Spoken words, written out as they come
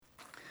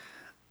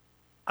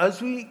As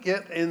we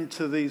get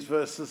into these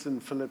verses in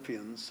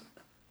Philippians,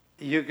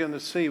 you're going to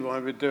see why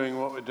we're doing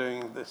what we're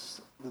doing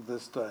this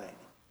day.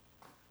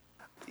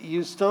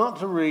 You start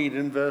to read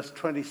in verse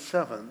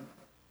 27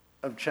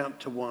 of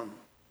chapter 1.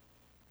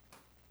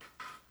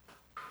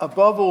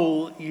 Above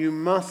all, you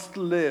must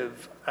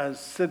live as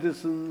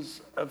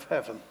citizens of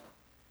heaven,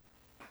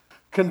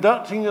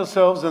 conducting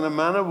yourselves in a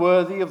manner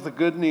worthy of the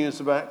good news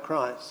about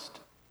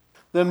Christ.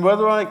 Then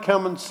whether I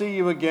come and see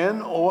you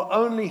again or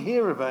only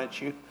hear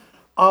about you,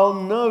 I'll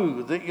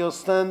know that you're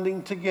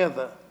standing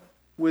together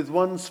with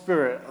one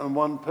spirit and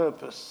one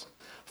purpose,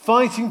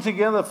 fighting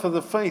together for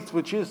the faith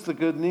which is the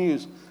good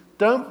news.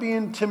 Don't be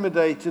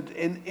intimidated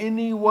in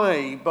any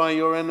way by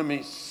your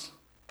enemies.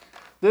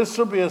 This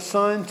will be a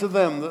sign to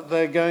them that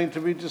they're going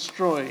to be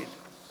destroyed,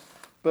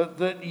 but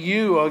that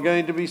you are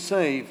going to be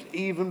saved,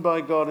 even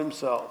by God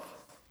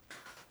himself.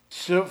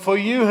 So, for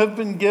you have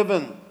been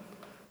given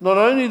not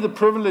only the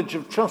privilege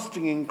of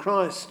trusting in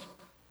Christ,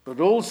 but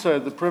also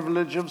the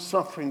privilege of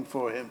suffering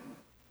for him.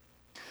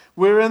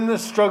 We're in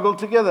this struggle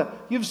together.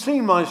 You've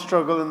seen my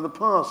struggle in the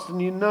past,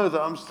 and you know that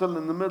I'm still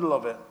in the middle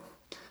of it.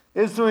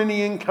 Is there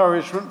any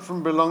encouragement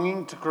from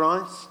belonging to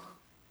Christ?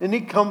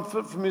 Any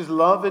comfort from his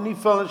love? Any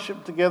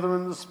fellowship together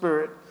in the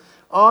Spirit?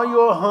 Are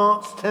your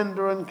hearts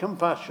tender and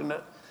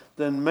compassionate?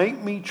 Then make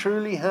me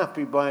truly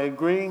happy by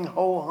agreeing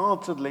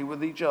wholeheartedly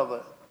with each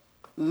other,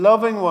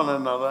 loving one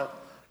another,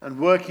 and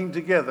working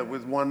together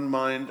with one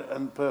mind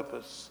and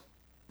purpose.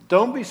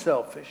 Don't be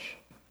selfish.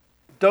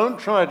 Don't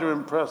try to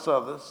impress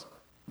others.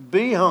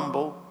 Be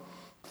humble.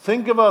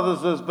 Think of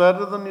others as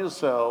better than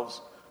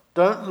yourselves.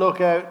 Don't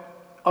look out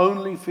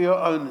only for your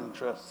own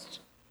interests,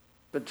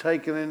 but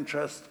take an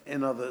interest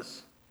in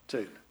others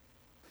too.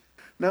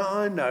 Now,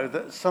 I know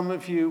that some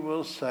of you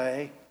will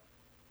say,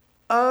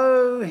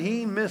 oh,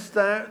 he missed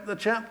out the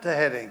chapter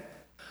heading.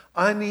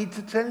 I need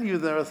to tell you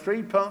there are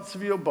 3 parts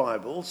of your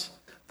Bibles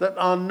that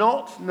are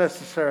not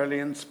necessarily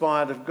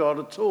inspired of God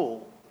at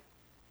all,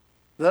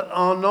 that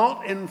are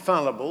not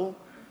infallible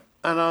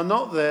and are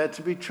not there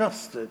to be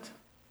trusted.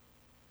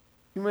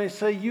 You may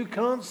say, you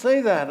can't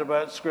say that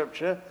about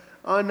Scripture.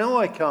 I know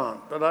I can't,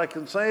 but I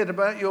can say it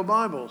about your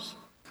Bibles,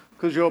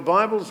 because your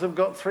Bibles have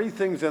got 3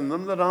 things in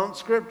them that aren't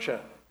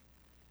Scripture.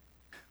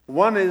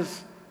 One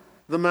is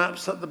the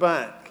maps at the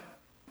back.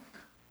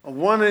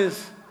 One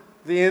is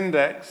the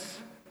index,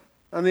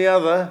 and the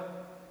other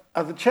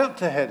are the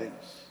chapter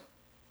headings.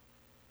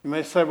 You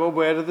may say, well,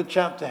 where do the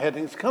chapter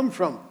headings come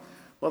from?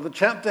 Well, the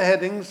chapter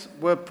headings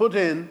were put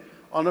in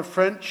on a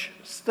French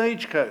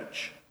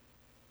stagecoach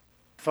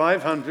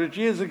 500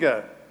 years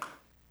ago.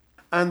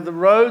 And the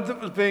road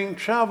that was being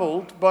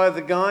traveled by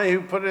the guy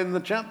who put in the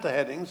chapter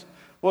headings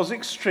was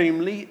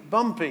extremely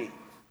bumpy.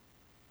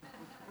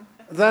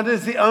 That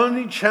is the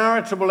only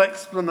charitable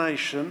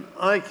explanation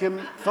I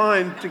can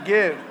find to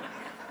give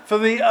for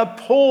the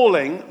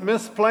appalling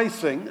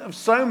misplacing of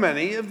so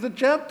many of the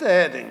chapter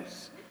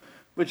headings,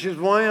 which is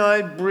why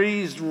I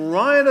breezed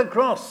right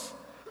across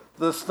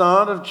the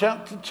start of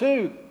chapter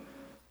 2,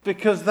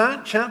 because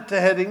that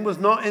chapter heading was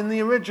not in the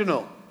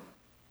original,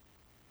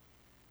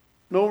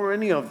 nor were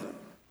any of them.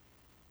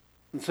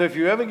 And so if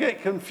you ever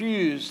get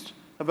confused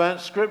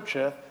about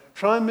Scripture,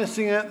 try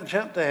missing out the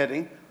chapter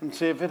heading and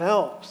see if it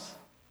helps.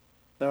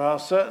 There are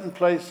certain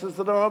places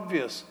that are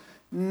obvious.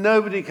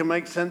 Nobody can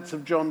make sense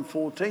of John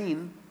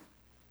 14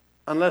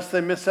 unless they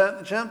miss out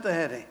the chapter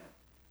heading,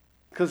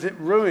 because it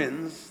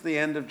ruins the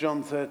end of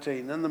John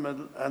 13 and the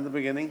middle and the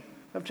beginning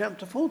of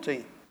chapter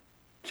 14.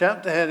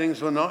 Chapter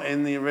headings were not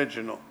in the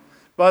original.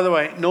 By the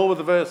way, nor were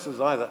the verses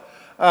either.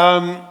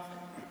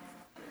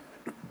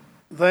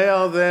 They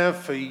are there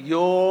for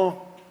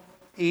your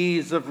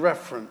ease of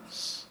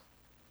reference,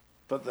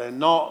 but they're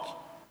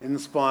not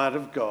inspired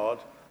of God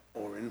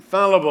or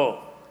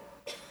infallible.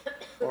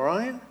 All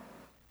right?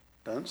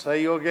 Don't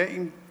say you're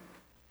getting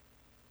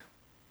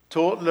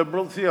taught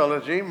liberal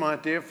theology. My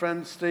dear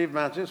friend Steve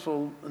Mattis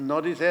will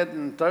nod his head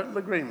in total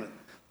agreement.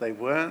 They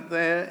weren't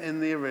there in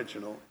the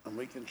original, and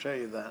we can show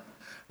you that.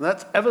 And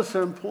that's ever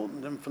so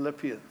important in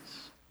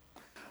Philippians.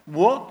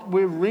 What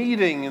we're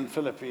reading in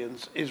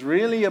Philippians is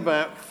really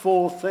about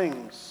 4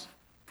 things.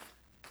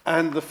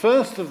 And the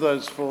first of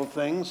those 4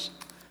 things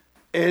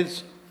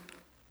is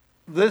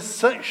this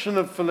section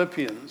of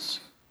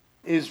Philippians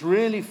is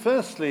really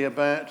firstly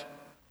about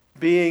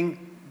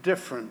being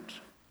different.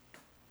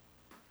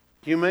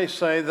 You may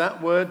say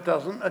that word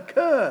doesn't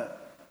occur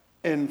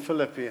in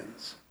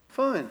Philippians.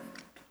 Fine.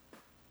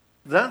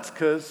 That's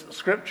because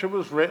Scripture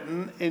was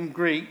written in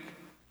Greek,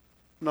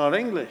 not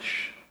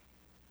English.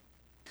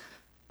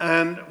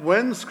 And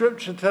when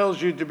Scripture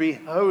tells you to be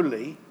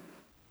holy,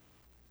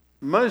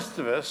 most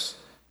of us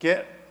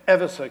get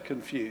ever so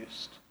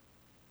confused.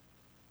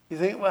 You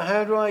think, well,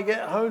 how do I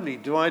get holy?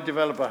 Do I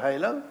develop a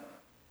halo?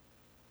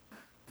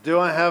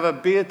 Do I have a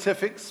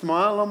beatific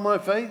smile on my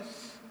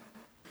face?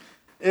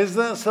 Is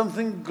there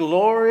something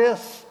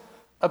glorious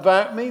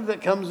about me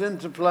that comes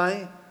into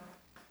play?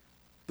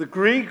 The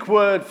Greek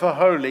word for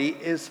holy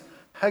is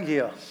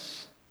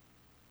hagios.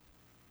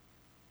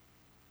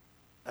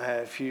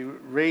 If you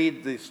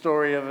read the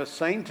story of a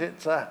saint,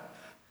 it's a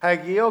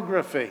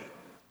hagiography.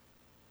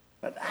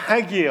 But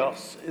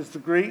hagios is the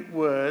Greek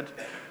word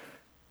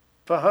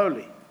for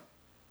holy.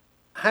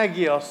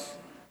 Hagios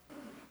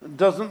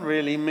doesn't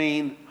really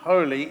mean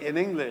holy in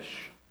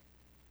English.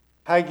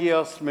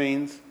 Hagios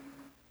means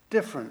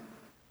different.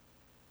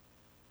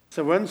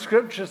 So when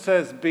Scripture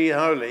says be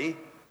holy,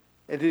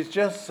 it is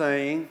just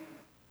saying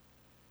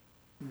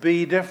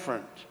be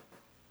different.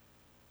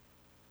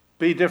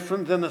 Be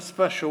different in a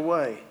special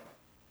way.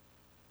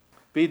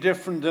 Be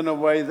different in a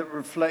way that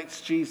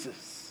reflects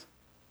Jesus.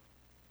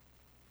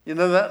 You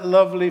know that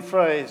lovely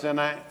phrase in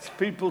Acts,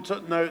 people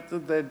took note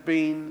that they'd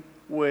been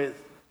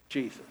with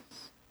Jesus.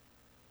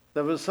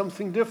 There was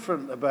something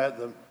different about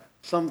them,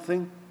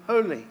 something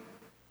holy.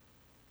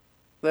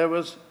 There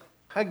was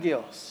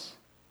hagios.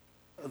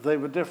 They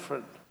were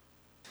different.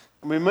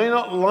 And we may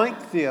not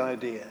like the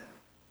idea,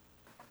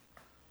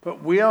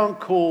 but we are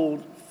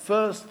called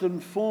first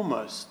and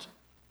foremost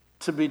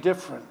to be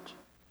different.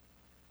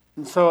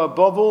 And so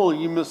above all,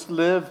 you must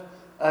live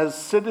as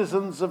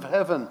citizens of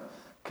heaven,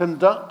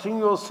 conducting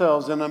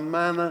yourselves in a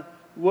manner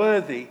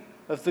worthy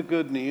of the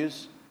good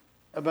news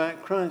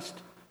about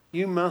Christ.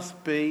 You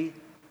must be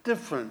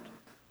different.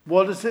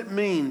 What does it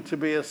mean to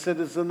be a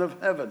citizen of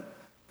heaven?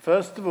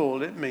 First of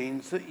all, it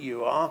means that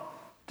you are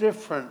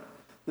different.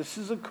 This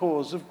is a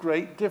cause of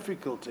great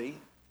difficulty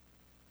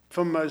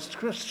for most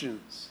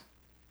Christians,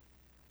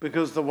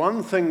 because the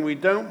one thing we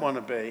don't want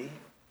to be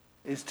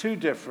is too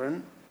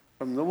different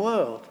from the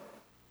world.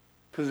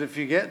 Because if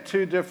you get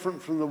too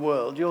different from the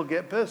world, you'll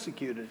get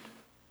persecuted.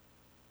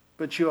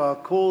 But you are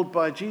called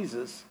by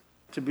Jesus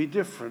to be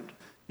different.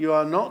 You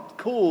are not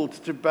called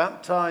to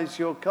baptize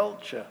your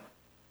culture.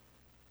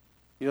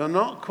 You are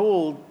not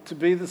called to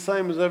be the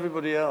same as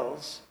everybody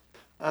else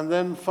and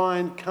then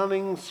find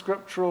cunning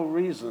scriptural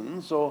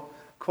reasons or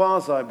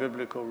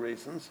quasi-biblical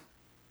reasons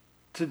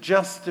to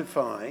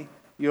justify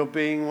your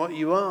being what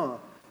you are.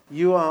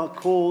 You are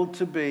called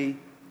to be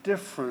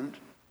different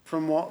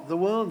from what the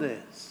world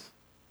is.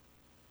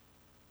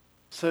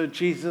 So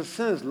Jesus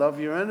says, love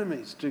your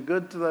enemies, do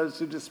good to those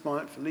who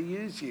despitefully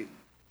use you.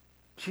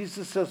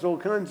 Jesus says all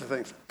kinds of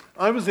things.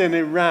 I was in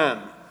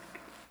Iran,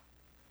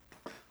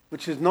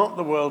 which is not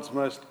the world's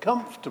most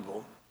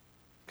comfortable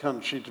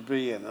country to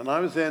be in. And I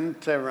was in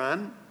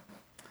Tehran,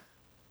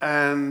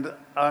 and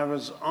I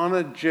was on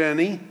a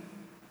journey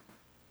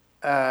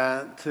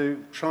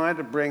to try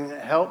to bring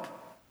help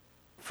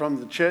from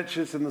the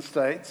churches in the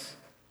States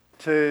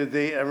to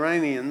the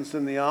Iranians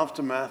in the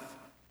aftermath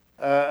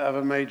of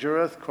a major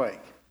earthquake.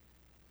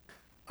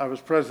 I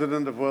was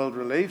president of World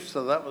Relief,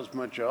 so that was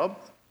my job.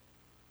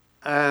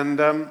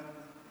 And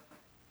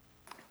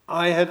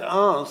I had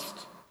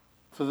asked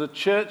for the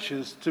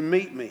churches to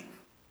meet me.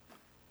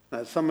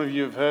 Now, some of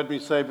you have heard me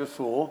say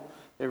before,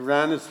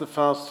 Iran is the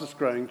fastest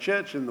growing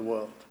church in the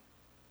world.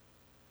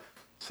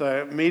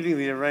 So meeting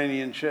the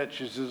Iranian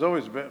churches is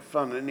always a bit of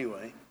fun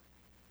anyway.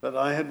 But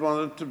I had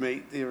wanted to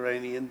meet the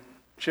Iranian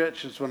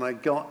churches when I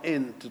got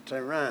into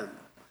Tehran.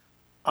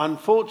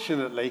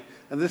 Unfortunately,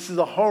 and this is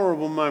a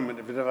horrible moment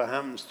if it ever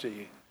happens to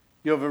you,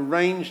 you have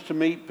arranged to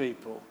meet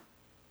people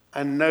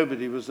and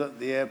nobody was at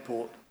the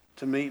airport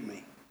to meet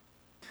me.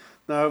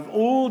 Now, of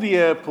all the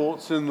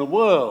airports in the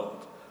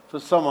world for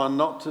someone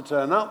not to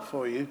turn up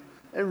for you,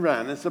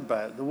 Iran is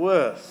about the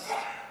worst,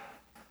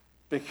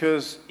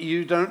 because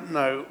you don't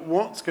know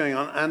what's going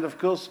on. And of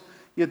course,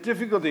 your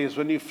difficulty is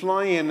when you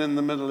fly in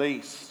the Middle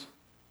East,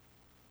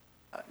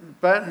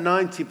 about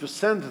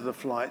 90% of the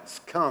flights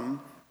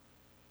come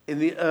in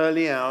the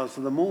early hours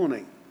of the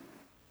morning.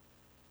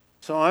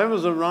 So I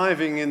was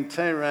arriving in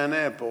Tehran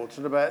airport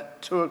at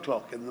about 2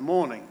 o'clock in the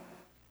morning,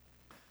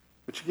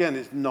 which again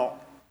is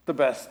not the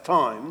best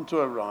time to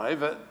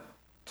arrive at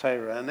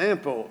Tehran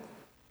airport,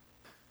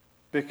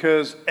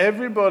 because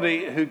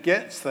everybody who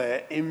gets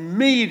there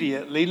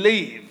immediately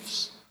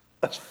leaves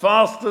as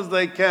fast as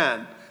they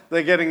can.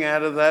 They're getting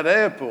out of that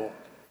airport.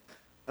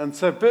 And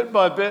so bit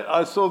by bit,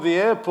 I saw the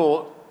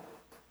airport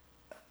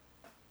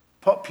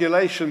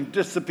population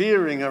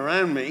disappearing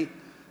around me,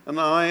 and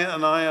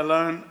I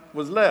alone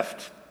was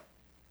left.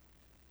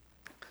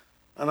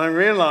 And I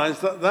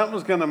realized that that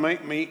was going to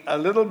make me a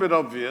little bit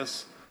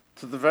obvious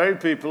to the very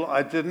people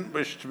I didn't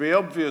wish to be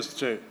obvious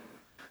to,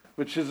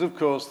 which is, of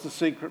course, the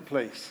secret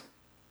police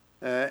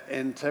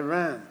in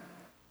Tehran.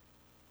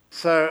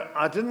 So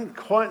I didn't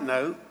quite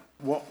know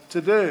what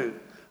to do.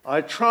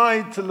 I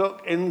tried to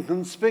look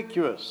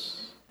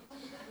inconspicuous.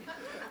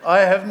 I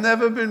have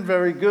never been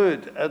very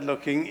good at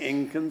looking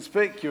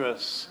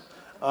inconspicuous.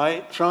 I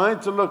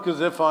tried to look as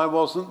if I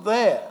wasn't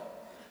there.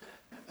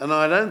 And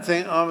I don't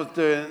think I was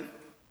doing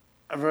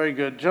a very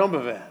good job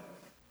of it.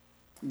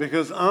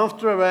 Because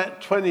after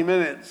about 20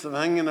 minutes of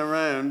hanging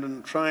around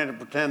and trying to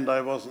pretend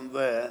I wasn't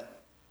there,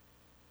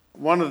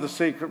 one of the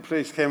secret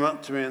police came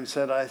up to me and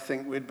said, I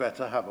think we'd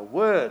better have a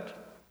word.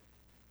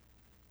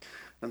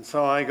 And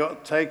so I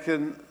got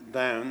taken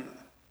down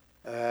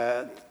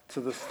to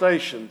the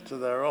station, to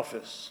their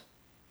office.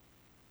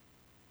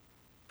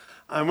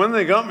 And when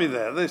they got me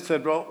there, they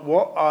said, well,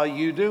 what are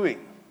you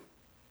doing?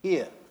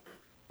 here?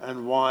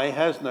 And why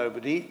has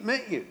nobody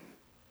met you?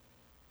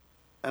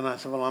 And I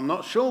said, well, I'm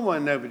not sure why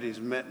nobody's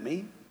met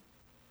me.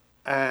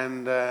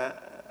 And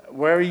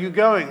where are you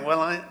going?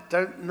 Well, I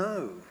don't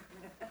know.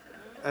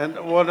 And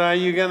what are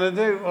you going to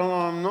do? Well,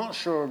 I'm not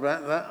sure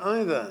about that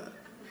either.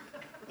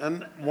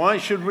 And why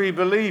should we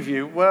believe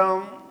you?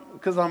 Well,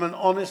 because I'm an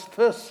honest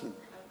person.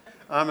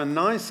 I'm a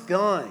nice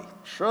guy.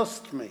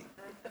 Trust me.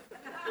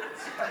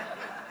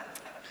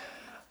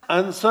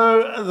 And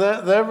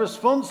so their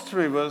response to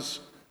me was,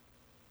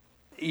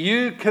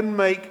 you can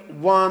make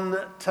one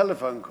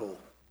telephone call.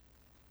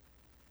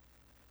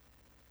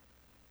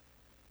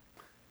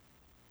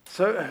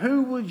 So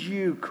who would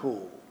you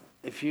call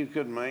if you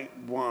could make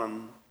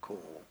one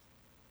call?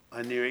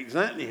 I knew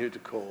exactly who to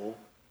call,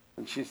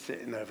 and she's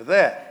sitting over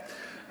there.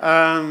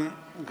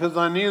 Because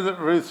I knew that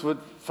Ruth would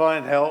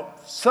find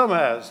help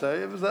somehow. So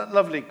it was that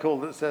lovely call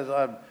that says,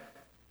 I've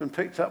been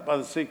picked up by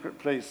the secret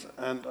police,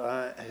 and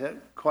I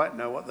don't quite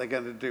know what they're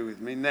going to do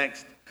with me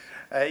next.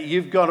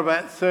 You've got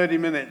about 30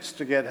 minutes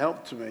to get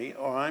help to me,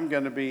 or I'm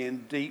going to be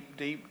in deep,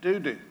 deep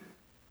doo-doo.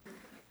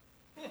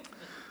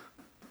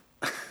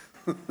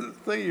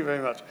 Thank you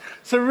very much.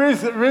 So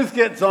Ruth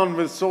gets on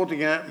with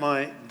sorting out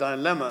my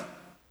dilemma.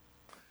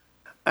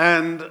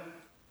 And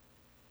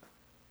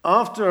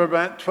after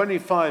about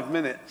 25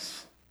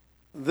 minutes,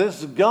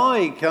 this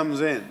guy comes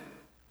in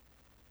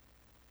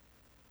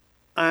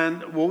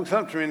and walks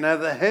up to me. Now,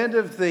 the head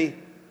of the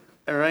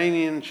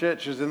Iranian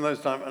churches in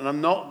those times, and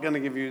I'm not going to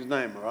give you his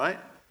name, all right?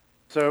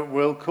 So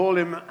we'll call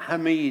him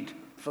Hamid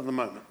for the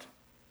moment.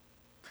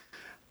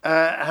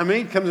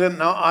 Hamid comes in.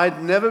 Now,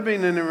 I'd never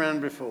been in Iran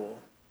before,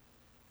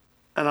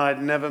 and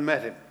I'd never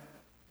met him.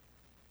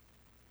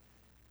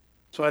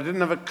 So I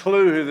didn't have a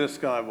clue who this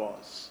guy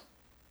was.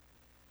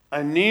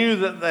 I knew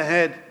that the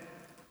head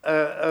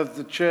of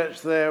the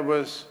church there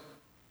was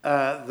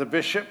the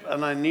bishop,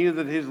 and I knew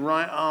that his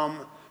right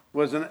arm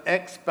was an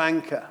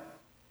ex-banker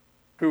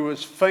who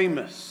was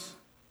famous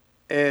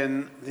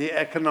in the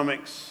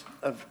economics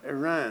of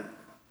Iran.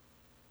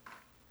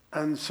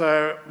 And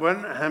so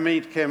when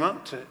Hamid came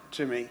up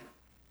to me,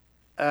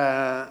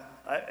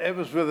 it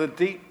was with a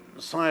deep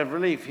sigh of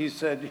relief. He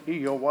said,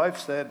 your wife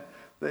said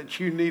that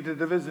you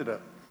needed a visitor.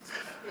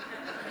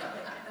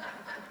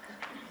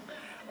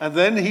 And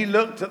then he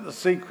looked at the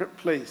secret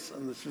police,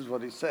 and this is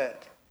what he said.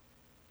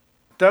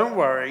 Don't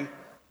worry,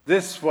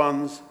 this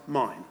one's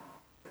mine.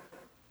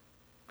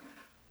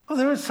 Oh,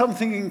 there is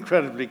something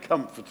incredibly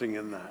comforting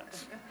in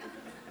that.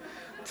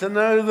 To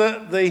know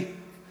that the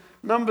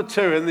number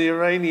 2 in the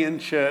Iranian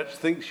church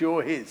thinks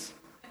you're his.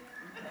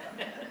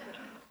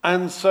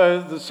 And so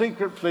the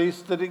secret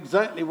police did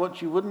exactly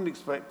what you wouldn't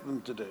expect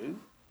them to do.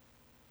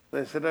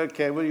 They said,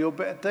 okay, well, you'll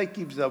better take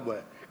him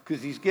somewhere,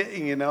 because he's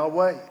getting in our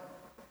way.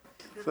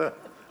 So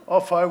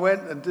off I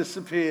went and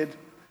disappeared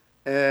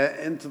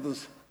into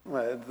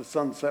the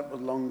sunset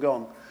was long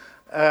gone.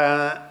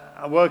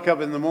 I woke up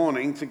in the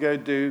morning to go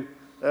do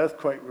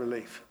earthquake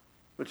relief,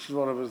 which is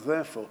what I was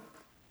there for.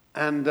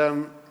 And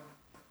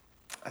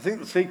I think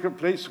the secret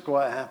police were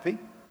quite happy.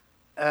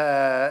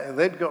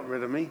 They'd got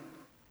rid of me.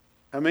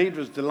 Hamid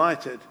was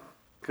delighted,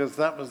 because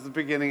that was the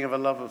beginning of a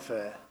love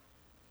affair.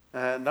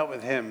 Not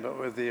with him, but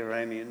with the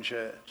Iranian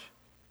church.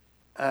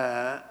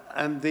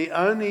 And the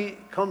only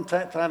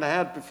contact I'd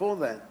had before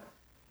then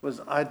was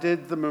I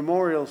did the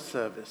memorial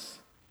service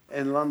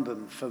in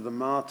London for the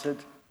martyred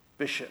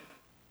bishop,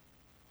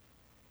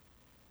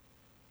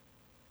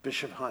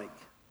 Bishop Hike.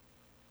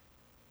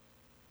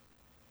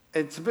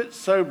 It's a bit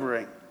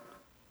sobering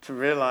to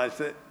realize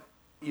that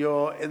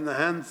you're in the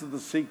hands of the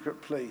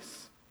secret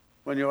police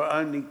when your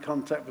only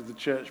contact with the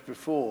church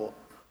before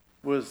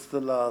was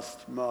the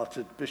last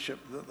martyred bishop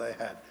that they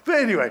had. But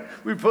anyway,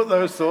 we put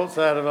those thoughts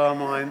out of our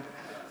mind.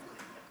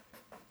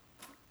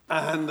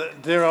 And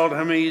dear old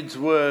Hamid's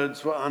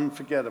words were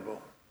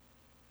unforgettable.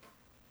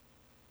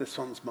 This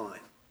one's mine.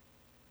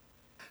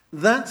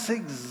 That's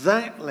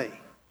exactly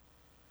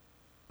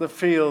the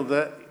feel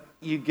that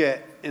you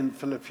get in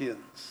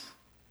Philippians.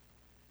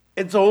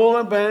 It's all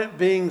about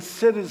being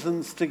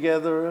citizens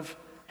together of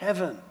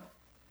heaven.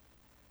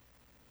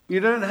 You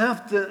don't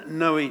have to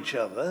know each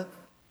other.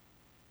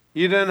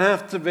 You don't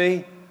have to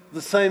be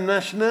the same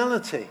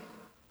nationality.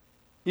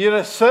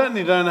 You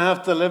certainly don't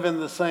have to live in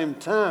the same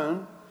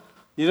town.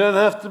 You don't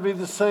have to be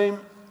the same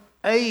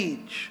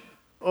age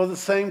or the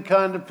same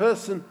kind of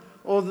person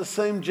or the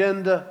same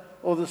gender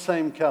or the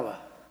same color.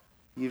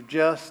 You've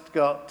just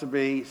got to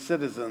be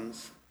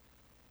citizens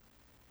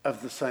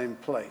of the same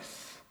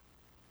place.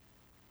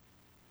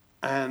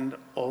 And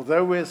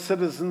although we're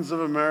citizens of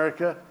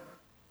America,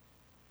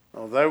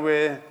 although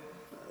we're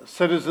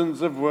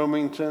citizens of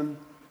Wilmington,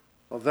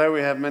 although we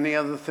have many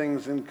other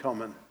things in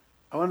common,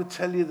 I want to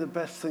tell you the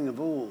best thing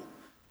of all.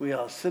 We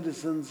are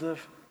citizens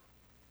of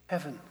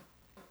heaven,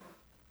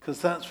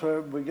 because that's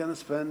where we're going to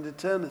spend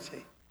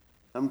eternity.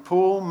 And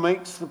Paul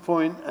makes the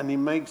point, and he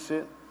makes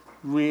it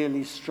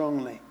really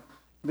strongly.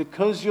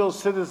 Because you're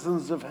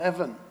citizens of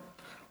heaven,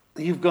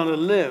 you've got to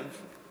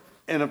live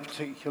in a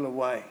particular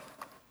way.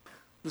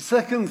 The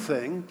second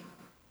thing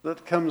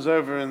that comes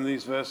over in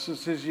these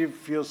verses is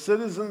if you're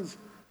citizens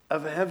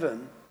of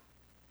heaven,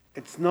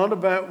 it's not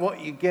about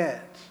what you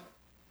get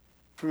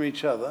from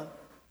each other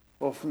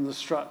or from the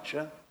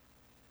structure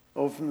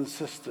or from the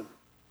system.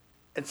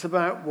 It's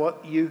about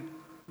what you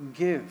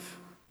give.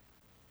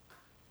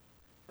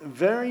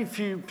 Very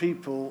few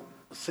people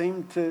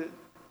seem to,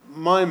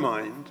 my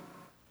mind,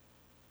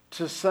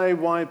 to say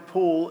why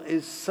Paul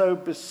is so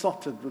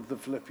besotted with the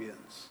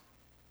Philippians.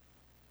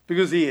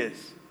 Because he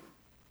is.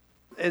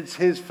 It's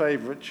his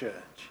favorite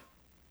church.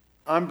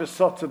 I'm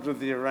besotted with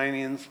the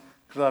Iranians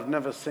because I've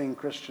never seen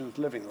Christians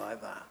living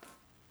like that.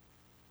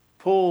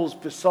 Paul's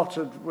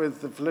besotted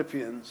with the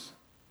Philippians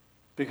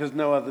because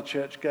no other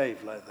church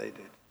gave like they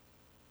did.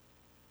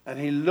 And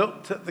he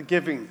looked at the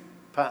giving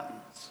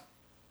patterns.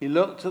 He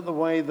looked at the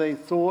way they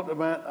thought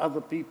about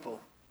other people.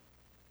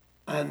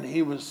 And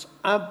he was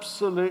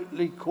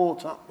absolutely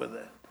caught up with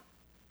it.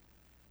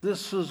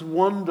 This was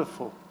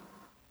wonderful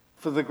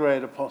for the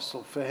great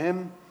apostle. For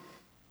him,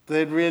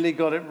 they'd really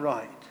got it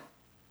right.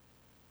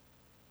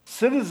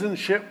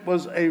 Citizenship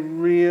was a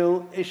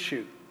real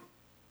issue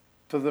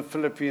for the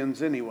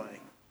Philippians anyway,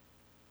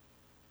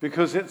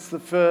 because it's the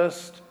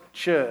first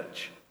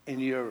church in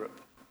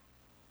Europe.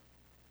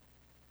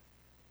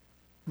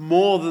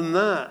 More than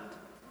that,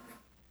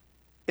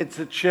 it's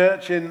a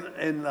church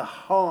in the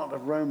heart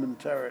of Roman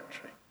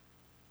territory.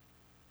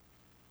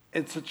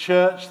 It's a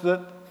church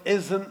that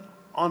isn't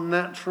on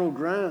natural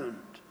ground.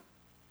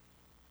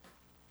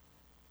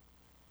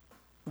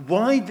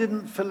 Why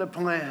didn't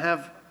Philippi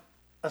have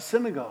a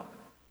synagogue?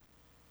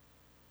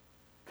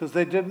 Because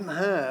they didn't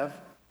have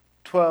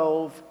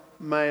 12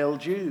 male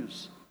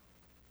Jews.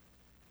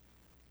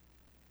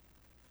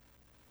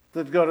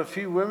 They'd got a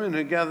few women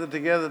who gathered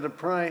together to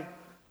pray,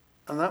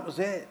 and that was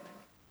it.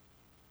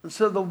 And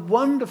so the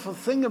wonderful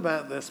thing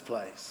about this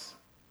place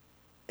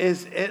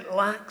is it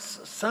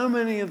lacks so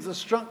many of the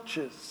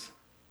structures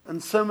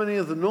and so many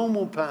of the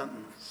normal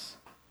patterns.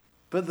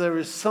 But there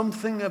is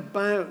something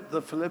about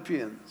the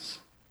Philippians.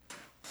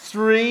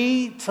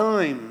 3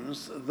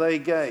 times they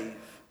gave,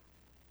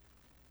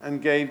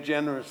 and gave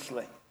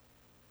generously.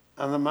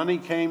 And the money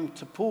came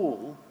to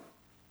Paul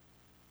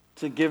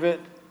to give it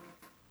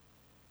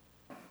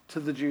to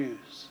the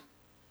Jews.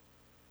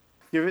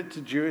 Give it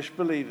to Jewish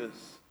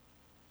believers.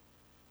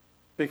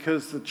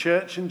 Because the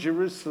church in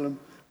Jerusalem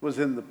was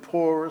in the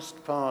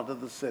poorest part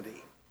of the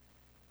city.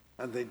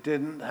 And they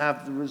didn't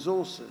have the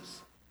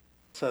resources.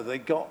 So they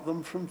got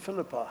them from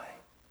Philippi,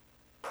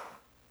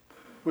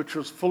 which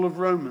was full of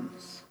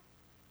Romans.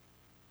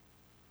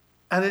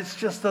 And it's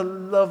just a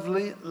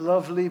lovely,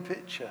 lovely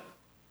picture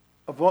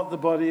of what the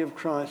body of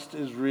Christ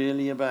is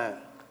really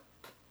about.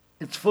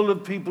 It's full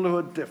of people who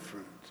are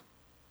different.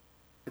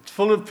 It's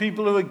full of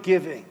people who are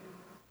giving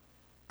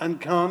and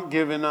can't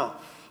give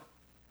enough.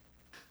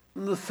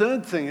 And the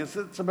third thing is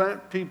it's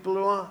about people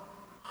who are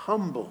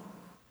humble.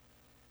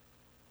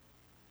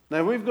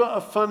 Now, we've got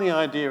a funny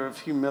idea of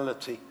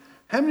humility.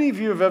 How many of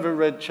you have ever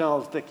read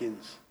Charles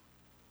Dickens?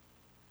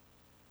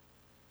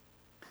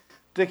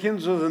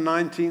 Dickens was a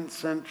 19th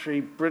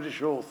century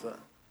British author,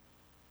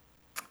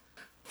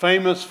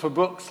 famous for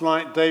books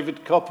like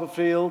David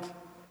Copperfield,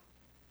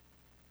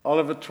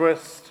 Oliver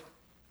Twist.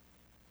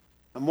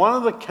 And one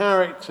of the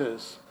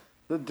characters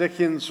that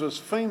Dickens was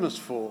famous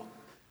for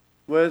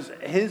was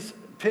his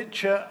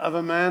picture of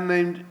a man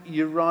named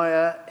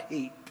Uriah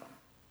Heep.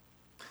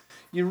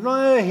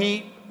 Uriah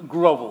Heep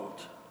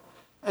grovelled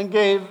and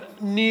gave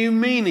new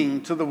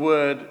meaning to the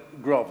word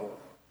grovel,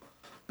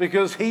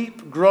 because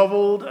Heep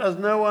grovelled as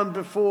no one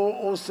before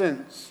or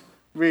since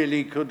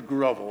really could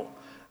grovel.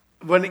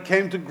 When it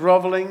came to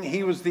grovelling,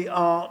 he was the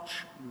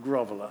arch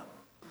groveller.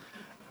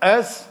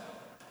 As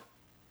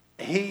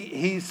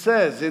he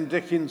says in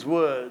Dickens'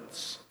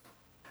 words,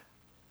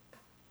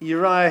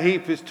 Uriah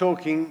Heep is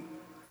talking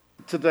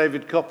to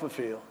David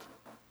Copperfield.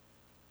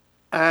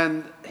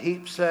 And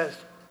Heep says,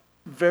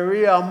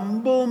 "Very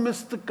humble,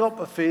 Mr.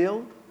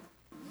 Copperfield.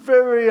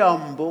 Very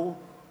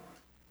humble.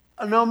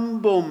 An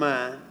humble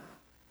man."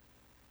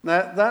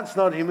 Now, that's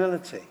not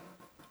humility.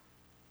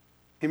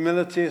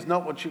 Humility is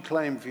not what you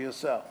claim for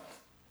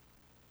yourself.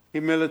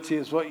 Humility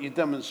is what you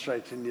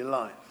demonstrate in your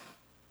life.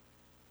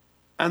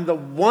 And the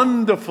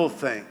wonderful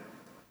thing,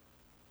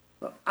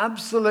 the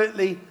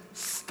absolutely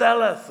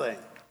stellar thing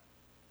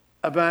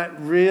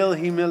about real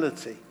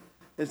humility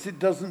is it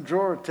doesn't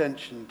draw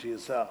attention to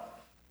yourself.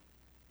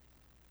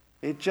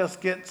 It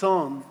just gets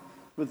on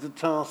with the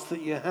task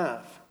that you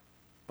have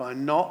by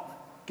not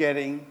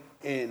getting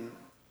in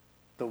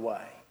the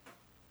way.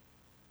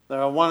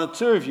 There are 1 or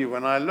 2 of you,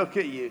 when I look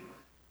at you,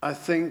 I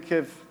think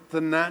of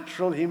the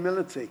natural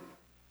humility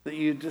that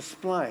you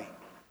display.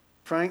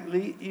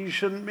 Frankly, you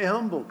shouldn't be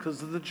humble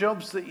because of the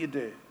jobs that you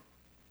do.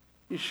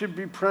 You should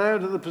be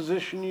proud of the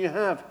position you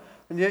have,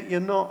 and yet you're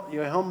not.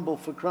 You're humble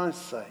for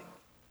Christ's sake.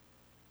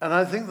 And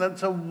I think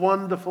that's a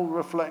wonderful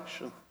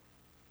reflection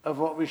of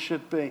what we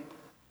should be.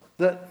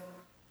 That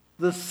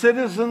the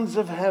citizens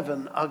of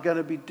heaven are going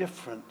to be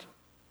different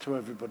to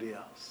everybody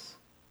else.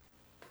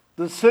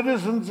 The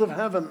citizens of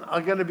heaven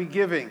are going to be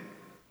giving.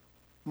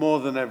 more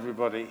than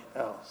everybody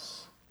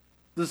else.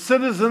 The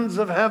citizens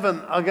of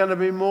heaven are going to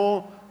be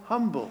more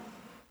humble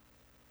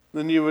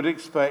than you would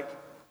expect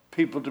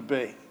people to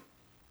be.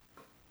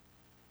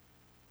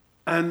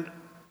 And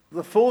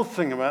the fourth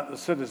thing about the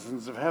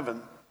citizens of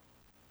heaven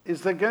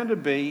is they're going to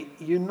be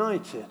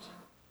united.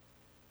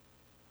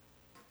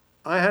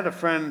 I had a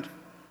friend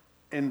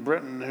in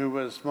Britain who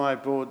was my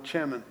board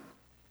chairman.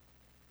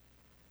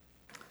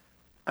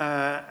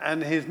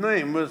 And his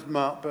name was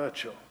Mark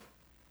Birchall.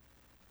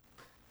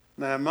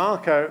 Now,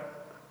 Marco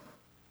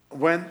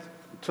went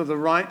to the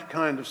right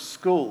kind of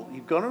school.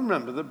 You've got to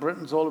remember that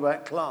Britain's all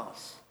about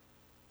class.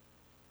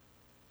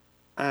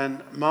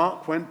 And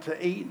Mark went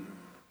to Eton,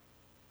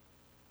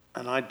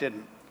 and I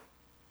didn't.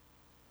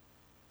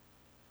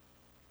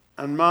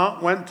 And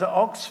Mark went to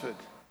Oxford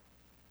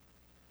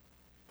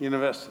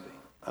University,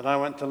 and I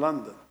went to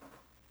London.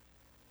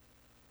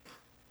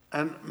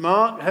 And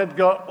Mark had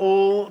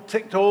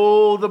ticked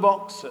all the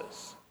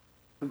boxes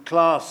of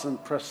class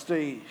and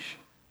prestige.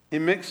 He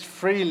mixed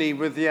freely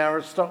with the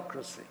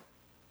aristocracy.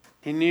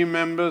 He knew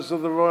members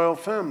of the royal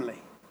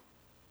family.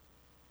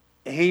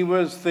 He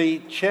was the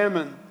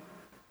chairman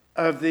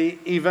of the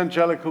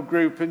evangelical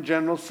group in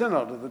General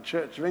Synod of the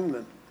Church of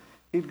England.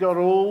 He'd got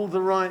all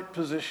the right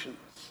positions.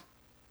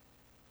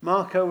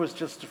 Marco was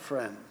just a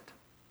friend,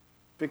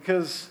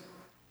 because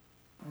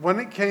when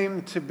it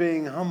came to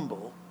being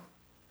humble,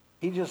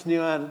 he just knew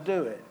how to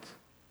do it.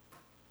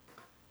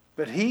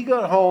 But he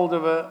got hold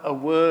of a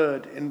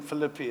word in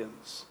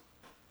Philippians,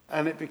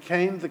 and it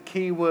became the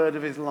key word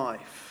of his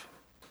life.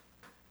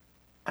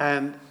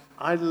 And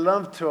I'd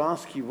love to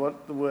ask you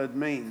what the word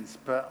means,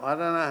 but I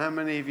don't know how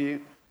many of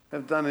you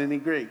have done any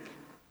Greek.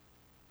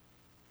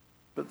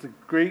 But the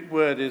Greek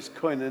word is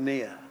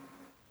koinonia.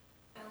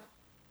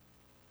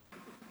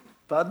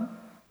 Pardon?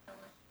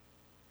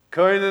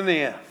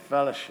 Koinonia,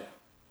 fellowship.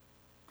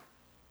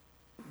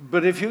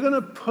 But if you're going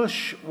to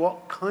push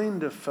what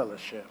kind of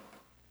fellowship,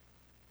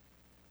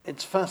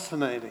 it's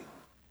fascinating.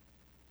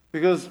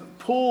 Because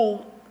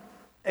Paul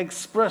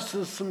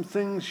expresses some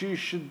things you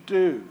should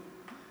do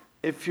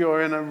if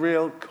you're in a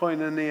real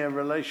koinonia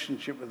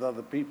relationship with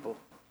other people.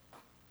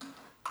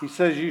 He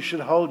says you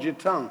should hold your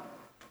tongue.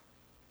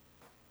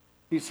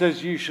 He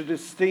says you should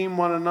esteem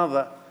one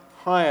another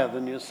higher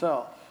than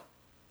yourself.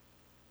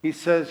 He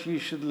says you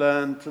should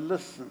learn to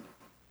listen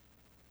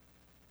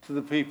to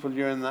the people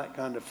you're in that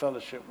kind of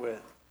fellowship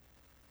with.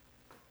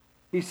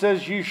 He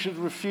says you should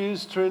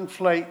refuse to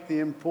inflate the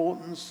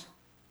importance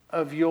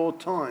of your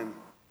time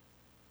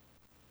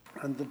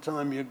and the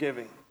time you're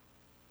giving.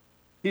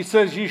 He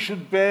says you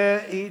should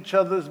bear each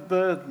other's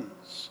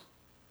burdens,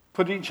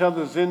 put each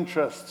other's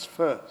interests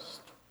first.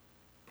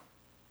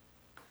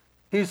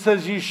 He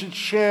says you should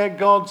share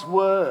God's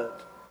word.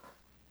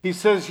 He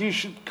says you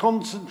should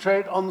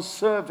concentrate on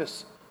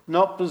service,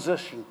 not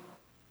possession.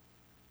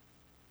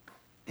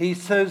 He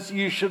says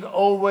you should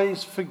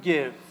always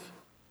forgive.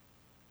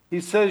 He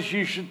says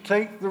you should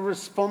take the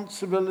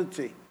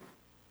responsibility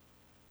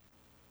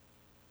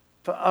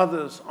for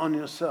others on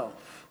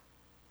yourself.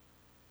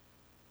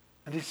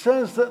 And he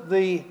says that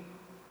the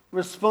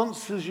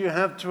responses you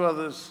have to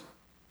others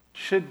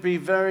should be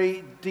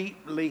very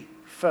deeply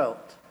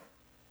felt.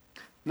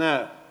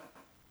 Now,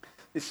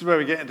 this is where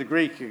we get into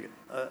Greek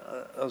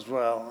as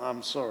well,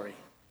 I'm sorry.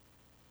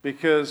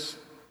 Because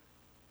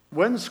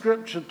when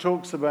Scripture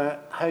talks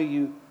about how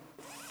you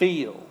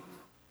feel,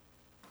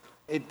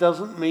 it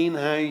doesn't mean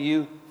how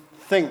you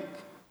think.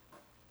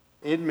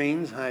 It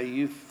means how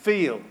you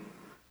feel.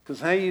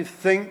 Because how you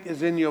think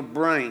is in your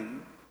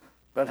brain,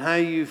 but how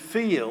you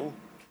feel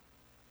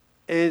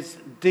is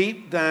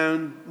deep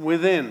down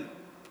within.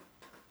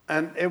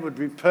 And it would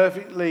be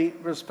perfectly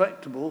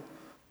respectable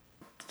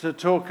to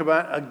talk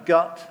about a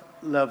gut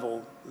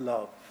level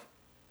love,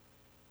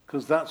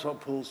 because that's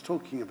what Paul's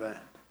talking about.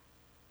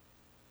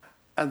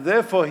 And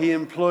therefore he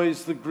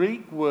employs the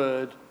Greek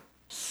word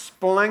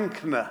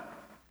splankna.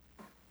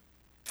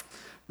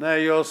 Now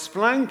your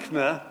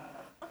splankna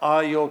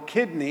are your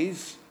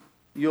kidneys,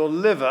 your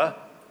liver,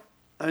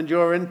 and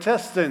your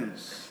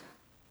intestines.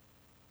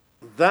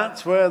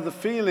 That's where the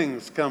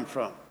feelings come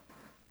from.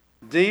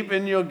 Deep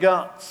in your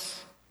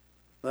guts.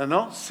 They're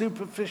not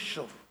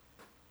superficial.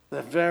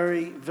 They're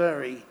very,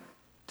 very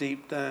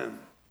deep down.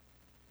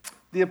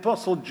 The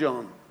Apostle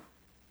John,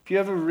 if you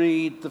ever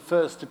read the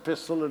first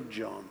epistle of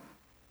John,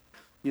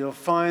 you'll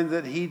find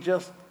that he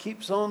just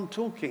keeps on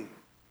talking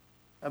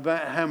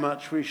about how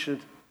much we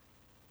should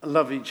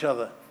love each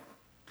other.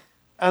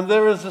 And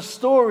there is a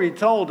story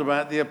told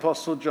about the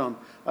Apostle John.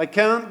 I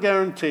can't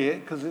guarantee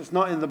it because it's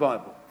not in the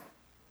Bible.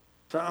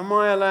 So am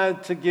I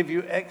allowed to give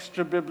you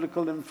extra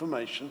biblical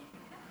information,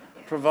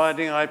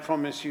 providing I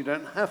promise you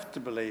don't have to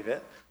believe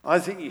it? I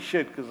think you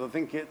should, because I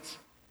think it's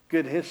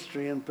good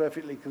history and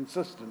perfectly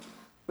consistent.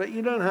 But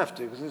you don't have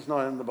to, because it's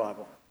not in the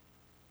Bible.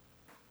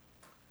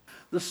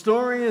 The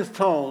story is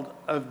told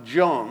of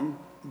John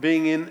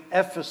being in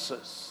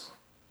Ephesus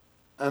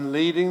and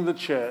leading the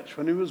church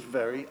when he was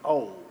very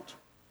old.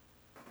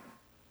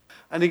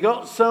 And he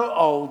got so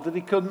old that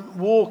he couldn't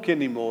walk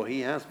anymore.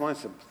 He has my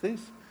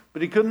sympathies.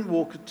 but he couldn't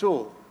walk at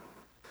all.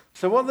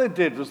 So what they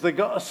did was they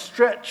got a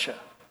stretcher.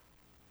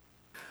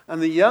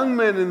 And the young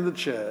men in the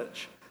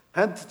church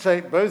had to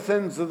take both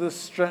ends of the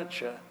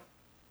stretcher,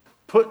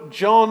 put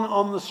John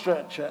on the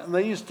stretcher, and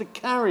they used to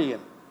carry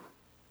him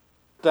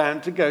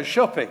down to go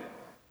shopping.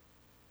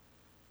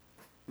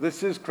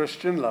 This is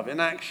Christian love in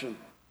action.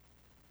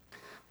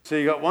 So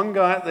you got one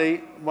guy at the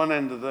one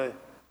end of the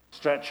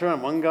stretcher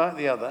and one guy at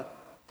the other,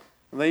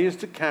 and they used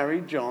to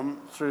carry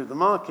John through the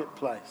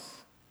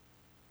marketplace.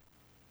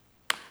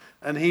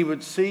 And he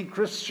would see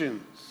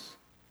Christians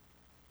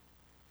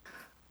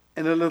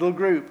in a little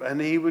group, and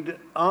he would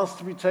ask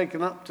to be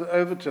taken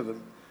over to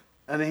them,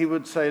 and he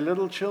would say,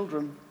 "Little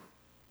children,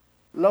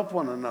 love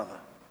one another."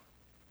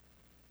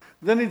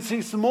 Then he'd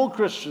see some more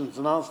Christians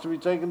and ask to be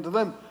taken to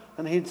them,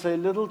 and he'd say,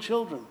 "Little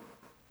children,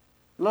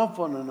 love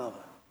one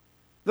another."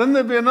 Then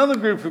there'd be another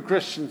group of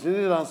Christians, and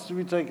he'd ask to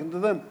be taken to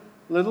them.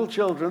 "Little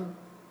children,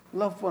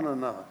 love one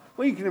another."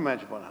 Well, you can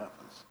imagine what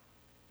happens.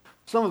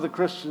 Some of the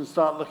Christians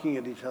start looking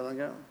at each other and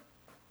go,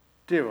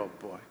 "Dear old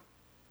boy,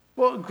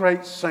 what a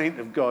great saint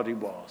of God he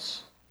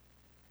was.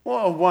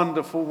 What a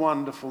wonderful,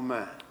 wonderful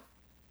man.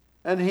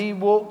 And he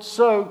walked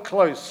so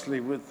closely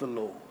with the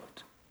Lord.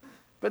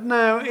 But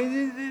now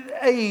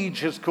age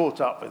has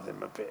caught up with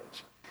him a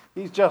bit.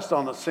 He's just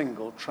on a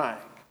single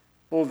track.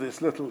 All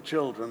these little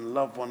children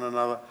love one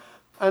another."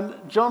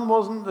 And John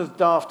wasn't as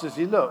daft as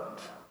he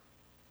looked.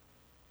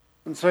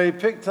 And so he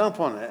picked up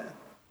on it,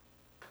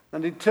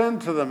 and he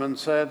turned to them and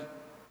said,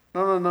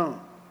 No.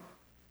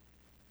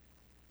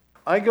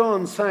 I go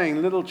on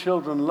saying little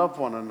children love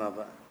one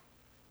another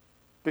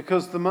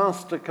because the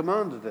Master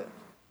commanded it,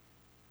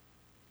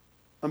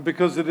 and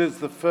because it is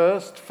the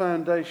first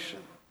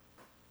foundation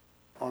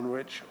on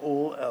which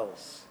all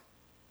else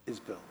is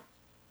built.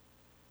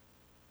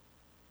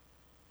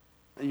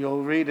 And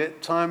you'll read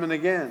it time and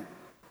again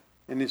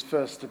in his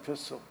first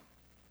epistle.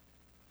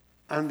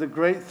 And the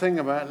great thing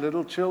about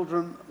little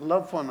children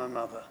love one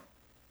another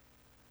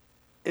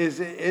is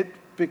it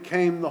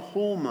became the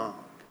hallmark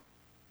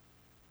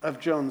of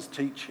John's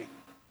teaching.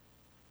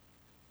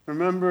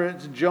 Remember,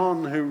 it's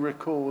John who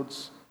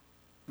records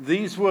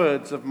these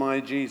words of my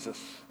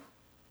Jesus.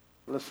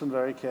 Listen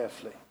very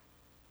carefully.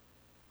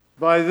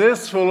 "By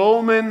this will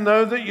all men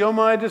know that you're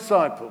my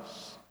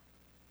disciples,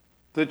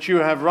 that you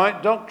have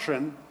right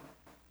doctrine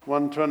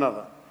one to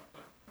another."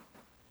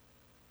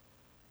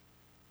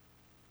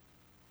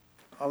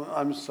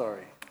 I'm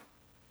sorry,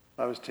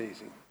 I was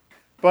teasing.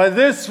 "By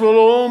this will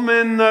all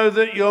men know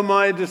that you're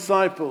my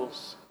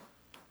disciples,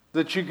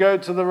 that you go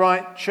to the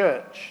right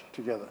church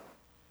together."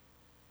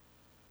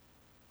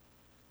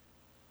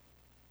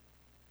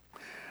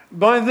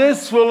 "By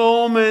this will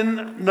all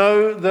men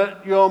know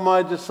that you're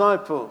my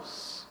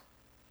disciples,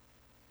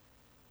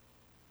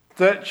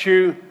 that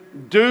you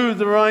do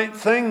the right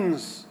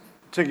things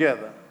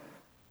together."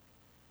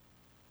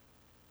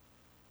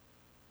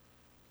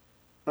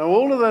 Now,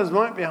 all of those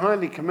might be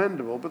highly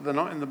commendable, but they're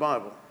not in the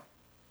Bible.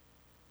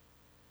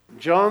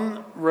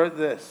 John wrote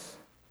this: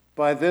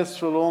 "By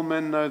this will all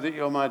men know that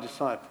you're my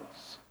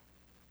disciples,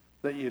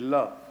 that you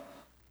love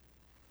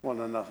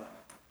one another."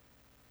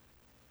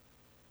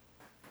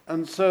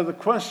 And so the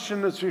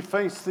question as we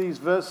face these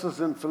verses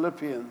in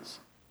Philippians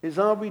is,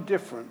 are we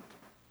different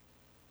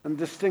and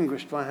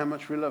distinguished by how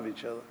much we love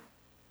each other?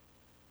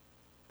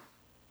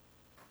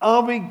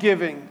 Are we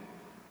giving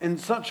in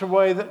such a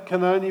way that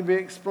can only be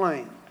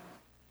explained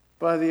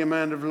by the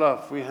amount of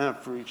love we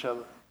have for each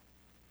other?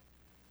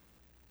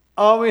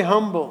 Are we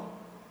humble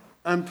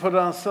and put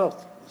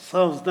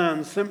ourselves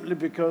down simply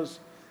because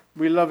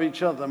we love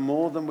each other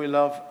more than we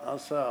love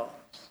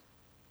ourselves?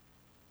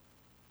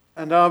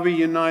 And are we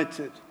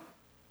united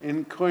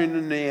in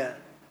koinonia,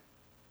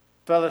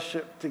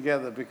 fellowship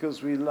together,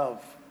 because we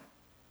love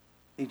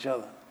each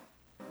other?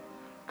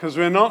 Because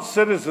we're not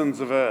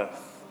citizens of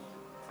earth.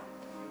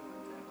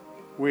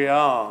 We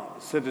are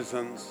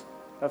citizens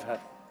of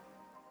heaven.